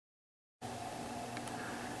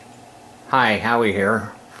Hi, Howie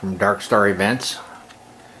here from Dark Star Events.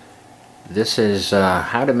 This is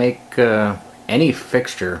how to make any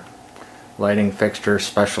fixture, lighting fixture,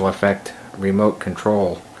 special effect, remote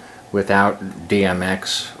control without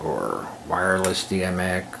DMX or wireless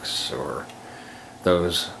DMX or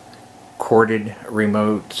those corded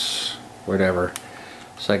remotes, whatever.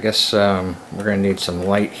 So I guess we're going to need some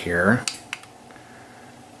light here.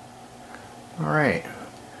 Alright.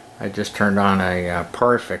 I just turned on a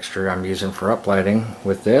par fixture I'm using for uplighting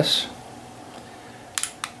with this.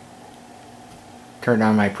 Turned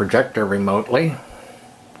on my projector remotely,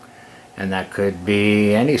 and that could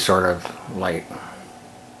be any sort of light.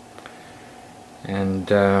 And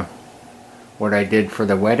what I did for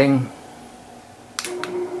the wedding,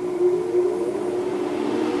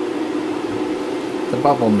 the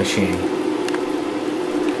bubble machine.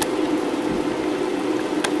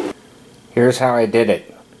 Here's how I did it.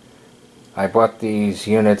 I bought these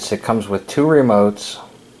units. It comes with 2 remotes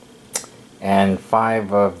and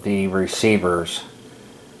 5 of the receivers.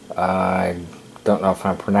 I don't know if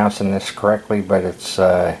I'm pronouncing this correctly, but it's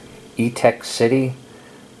E-Tech City.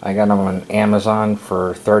 I got them on Amazon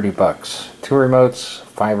for 30 bucks. 2 remotes,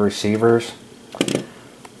 5 receivers,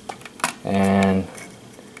 and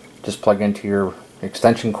just plug into your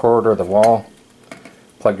extension cord or the wall,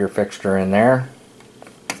 plug your fixture in there,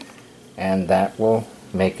 and that will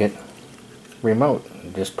make it remote.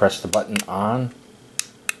 Just press the button on,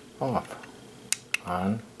 off,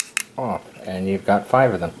 on, off, and you've got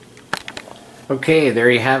 5 of them. Okay, there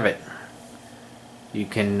you have it. You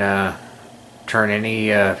can turn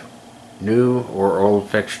any new or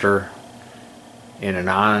old fixture in an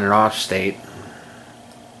on and off state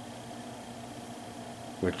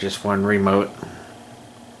with just one remote.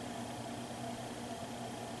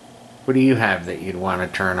 What do you have that you'd want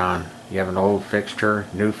to turn on? You have an old fixture,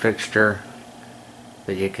 new fixture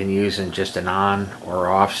that you can use in just an on or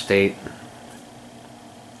off state?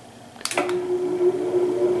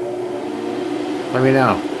 Let me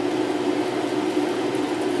know.